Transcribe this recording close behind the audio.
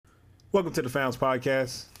Welcome to the Founds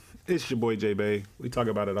Podcast. It's your boy J Bay. We talk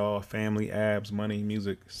about it all: family, abs, money,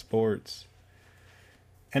 music, sports.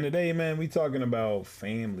 And today, man, we talking about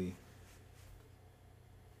family.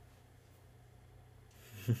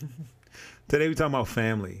 Today we talking about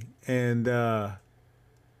family. And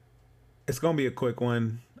it's gonna be a quick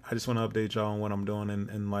one. I just want to update y'all on what I'm doing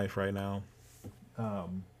in life right now.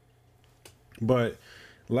 But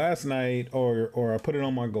last night, or I put it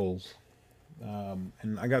on my goals.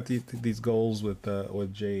 And I got these goals with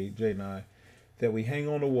Jay and I that we hang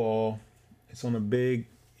on the wall. It's on a big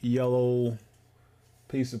yellow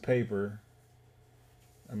piece of paper.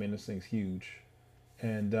 I mean, this thing's huge,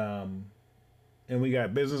 and we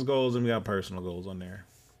got business goals and we got personal goals on there.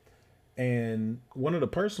 And one of the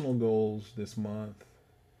personal goals this month,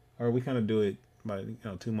 or we kind of do it by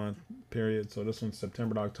 2 month period. So this one's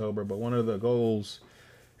September to October. But one of the goals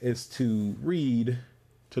is to read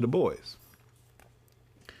to the boys.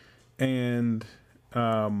 And,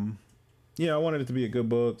 I wanted it to be a good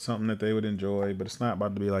book, something that they would enjoy, but it's not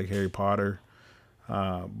about to be like Harry Potter.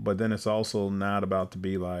 But then it's also not about to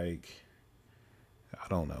be like, I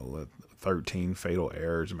don't know, 13 fatal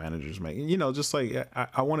errors managers make. Just like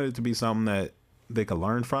I wanted it to be something that they could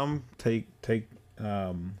learn from, take,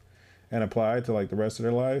 and apply to like the rest of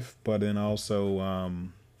their life. But then also,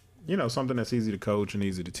 something that's easy to coach and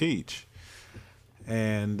easy to teach.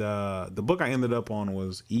 And the book I ended up on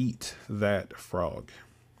was Eat That Frog.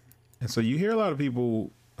 And so you hear a lot of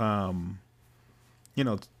people, talking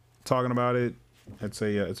about it. It's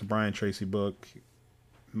a Brian Tracy book,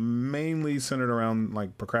 mainly centered around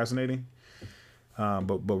like procrastinating,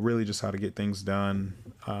 but really just how to get things done,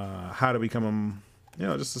 how to become,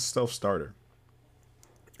 just a self starter.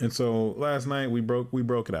 And so last night we broke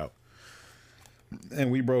it out,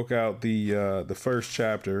 and we broke out the first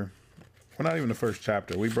chapter. Well, not even the first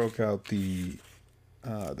chapter. We broke out the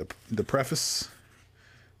preface,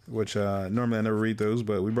 which normally I never read those,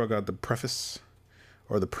 but we broke out the preface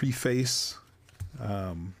or the preface,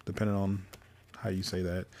 depending on how you say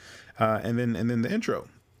that, and then the intro.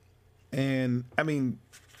 And I mean,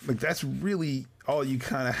 like that's really all you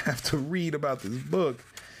kind of have to read about this book,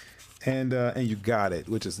 and you got it,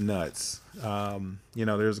 which is nuts.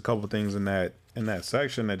 There's a couple of things in that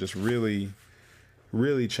section that just really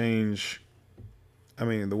change,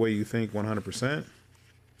 the way you think 100%.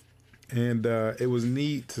 And it was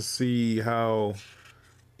neat to see how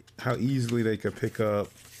easily they could pick up,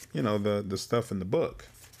 the stuff in the book.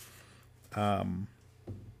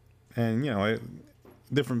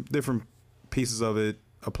 Different pieces of it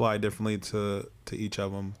apply differently to each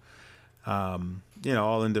of them.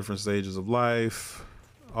 All in different stages of life,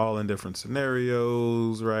 all in different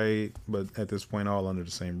scenarios, right? But at this point, all under the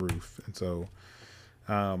same roof. And so,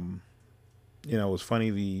 it was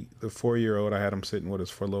funny. The 4-year-old, I had him sitting with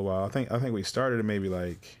us for a little while. I think we started at maybe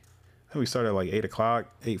like, we started at like 8:00,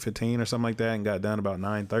 8:15 or something like that, and got done about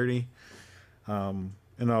 9:30.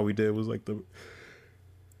 And all we did was like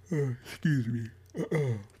excuse me.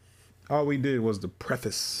 All we did was the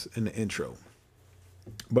preface and the intro.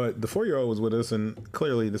 But the 4-year-old was with us, and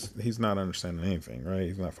clearly he's not understanding anything, right?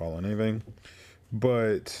 He's not following anything.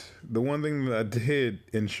 But the one thing that I did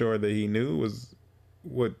ensure that he knew was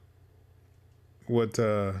what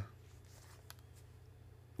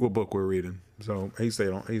book we're reading. So he stayed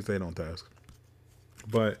on task.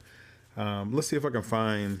 But let's see if I can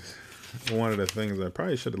find one of the things. I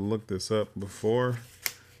probably should have looked this up before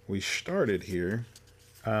we started here.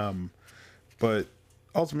 But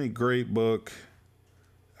ultimately great book.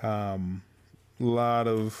 A lot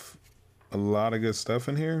of good stuff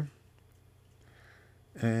in here.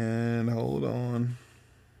 And hold on.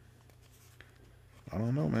 I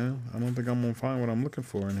don't know, man. I don't think I'm gonna find what I'm looking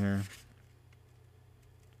for in here.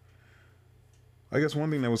 I guess one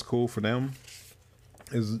thing that was cool for them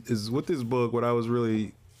is with this book, what I was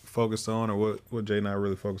really focused on, or what Jay and I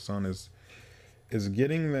really focused on, is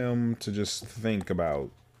getting them to just think about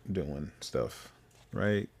doing stuff,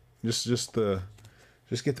 right? Just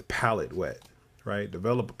get the palate wet, right?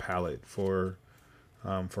 Develop a palate for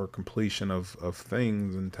completion of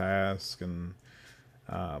things and tasks. And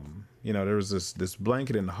there was this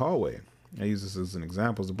blanket in the hallway. I use this as an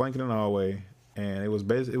example. It's a blanket in the hallway, and it was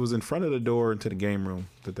in front of the door into the game room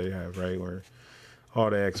that they have, right, where all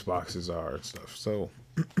the Xboxes are and stuff. So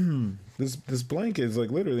this blanket is like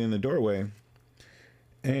literally in the doorway,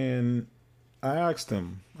 and I asked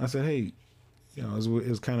him. I said, "Hey, it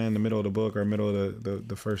was kind of in the middle of the book, or middle of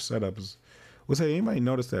the first setup. Was hey, anybody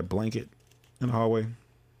notice that blanket in the hallway?"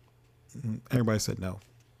 Everybody said no.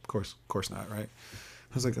 Of course not, right?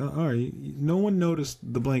 I was like, all right, no one noticed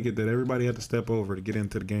the blanket that everybody had to step over to get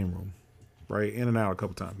into the game room. right? In and out a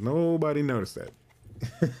couple times. Nobody noticed that.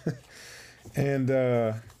 And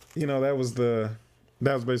you know, that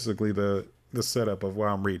was basically the setup of why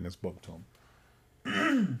I'm reading this book to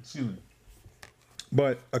him. Excuse me.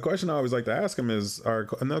 But a question I always like to ask him is, or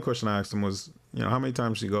another question I asked him was, you know, how many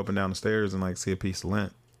times do you go up and down the stairs and like see a piece of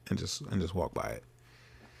lint and just walk by it?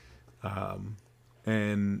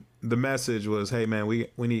 And the message was, hey man, we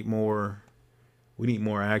need more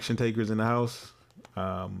action takers in the house.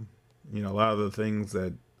 You know, a lot of the things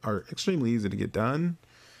that are extremely easy to get done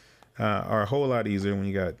are a whole lot easier when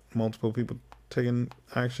you got multiple people taking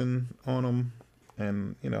action on them.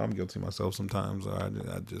 And, you know, I'm guilty myself sometimes. I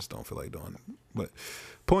just don't feel like doing it. But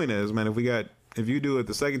point is, man, if you do it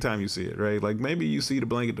the second time you see it, right? Like maybe you see the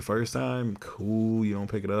blanket the first time, cool, you don't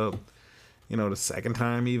pick it up. You know, the second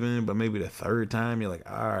time even, but maybe the third time you're like,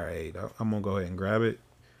 all right, I'm going to go ahead and grab it.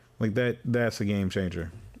 Like that's a game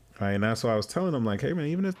changer. Right? And that's why I was telling them, like, hey man,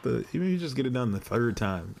 even if you just get it done the third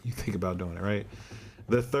time, you think about doing it, right?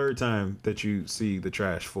 The third time that you see the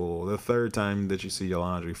trash full, the third time that you see your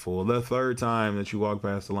laundry full, the third time that you walk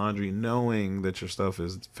past the laundry knowing that your stuff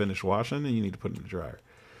is finished washing and you need to put it in the dryer,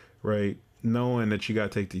 right? Knowing that you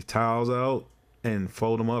got to take these towels out and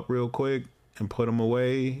fold them up real quick and put them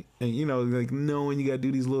away, and you know, like knowing you got to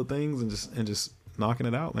do these little things and just knocking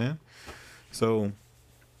it out, man. So,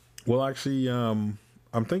 well, actually, I'm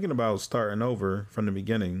thinking about starting over from the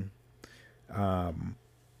beginning.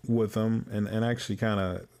 With them and actually kind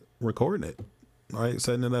of recording it, right?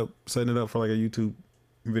 Setting it up for like a YouTube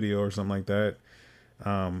video or something like that.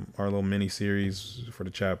 Our little mini series for the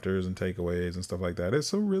chapters and takeaways and stuff like that.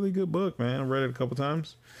 It's a really good book, man. I've read it a couple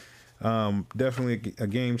times. Definitely a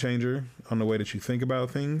game changer on the way that you think about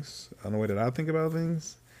things, on the way that I think about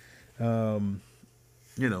things. You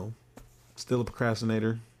know, still a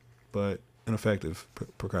procrastinator, but an effective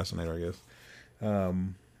procrastinator, I guess.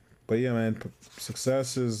 But yeah, man,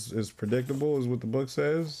 success is predictable, is what the book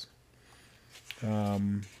says.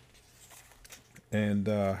 And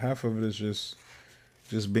half of it is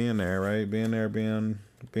just being there, right? Being there, being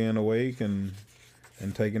awake and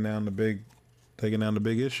taking down the big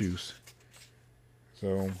issues.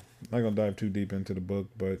 So I'm not gonna dive too deep into the book,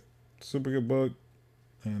 but super good book.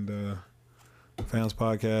 And Fans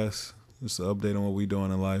Podcast, just an update on what we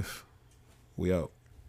doing in life. We out.